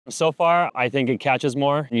So far, I think it catches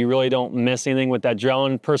more. You really don't miss anything with that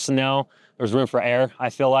drone. Personnel, there's room for error, I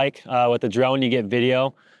feel like. With the drone, you get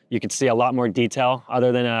video. You can see a lot more detail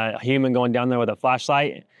other than a human going down there with a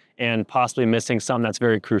flashlight and possibly missing something that's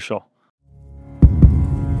very crucial.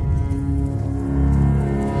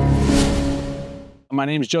 My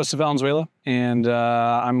name is Joseph Valenzuela, and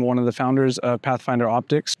I'm one of the founders of Pathfinder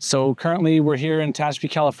Optics. So currently we're here in Tehachapi,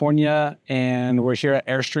 California, and we're here at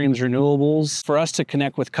Airstreams Renewables. For us to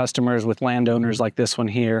connect with customers, with landowners like this one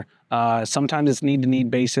here, sometimes it's need-to-need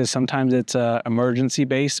basis, sometimes it's emergency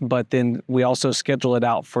base, but then we also schedule it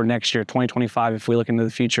out for next year, 2025. If we look into the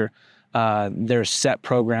future, there's set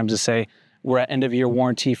programs to say, we're at end of year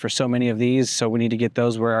warranty for so many of these, so we need to get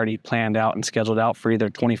those. We're already planned out and scheduled out for either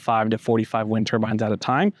 25 to 45 wind turbines at a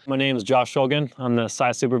time. My name is Josh Shulgin. I'm the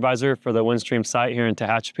site supervisor for the Windstream site here in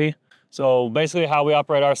Tehachapi. So basically how we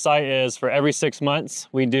operate our site is for every 6 months,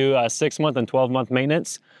 we do a 6-month and 12-month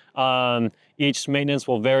maintenance. Each maintenance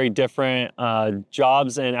will vary different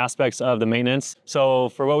jobs and aspects of the maintenance. So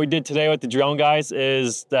for what we did today with the drone guys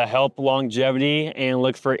is to help longevity and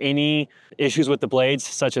look for any issues with the blades,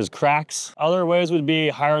 such as cracks. Other ways would be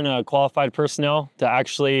hiring a qualified personnel to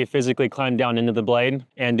actually physically climb down into the blade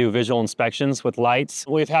and do visual inspections with lights.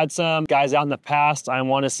 We've had some guys out in the past, I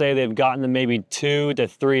want to say they've gotten to maybe 2 to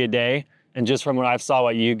 3 a day. And just from what I've saw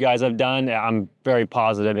what you guys have done, I'm very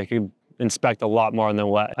positive it could inspect a lot more than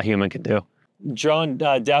what a human could do. Drone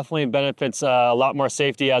definitely benefits a lot more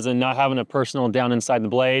safety, as in not having a personnel down inside the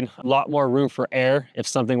blade, a lot more room for air if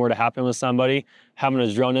something were to happen with somebody. Having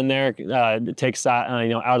a drone in there takes that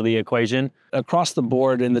out of the equation. Across the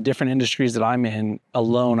board in the different industries that I'm in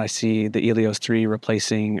alone, I see the Elios 3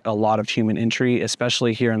 replacing a lot of human entry,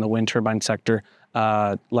 especially here in the wind turbine sector.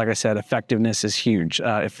 Like I said, effectiveness is huge,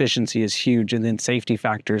 efficiency is huge, and then safety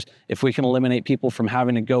factors. If we can eliminate people from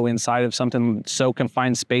having to go inside of something so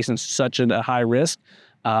confined space and such a high risk,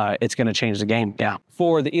 it's going to change the game. Yeah.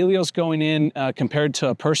 For the Elios going in compared to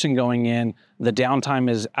a person going in, the downtime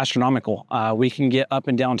is astronomical. We can get up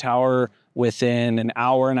and down tower within an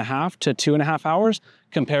hour and a half to 2.5 hours,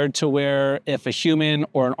 compared to where if a human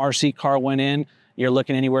or an RC car went in, you're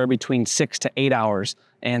looking anywhere between 6 to 8 hours.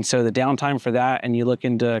 And so the downtime for that, and you look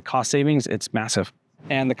into cost savings, it's massive.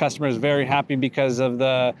 And the customer is very happy because of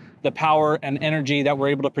the power and energy that we're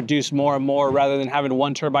able to produce more and more. Rather than having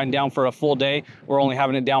one turbine down for a full day, we're only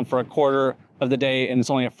having it down for a quarter of the day, and it's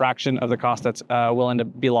only a fraction of the cost that's willing to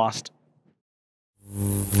be lost.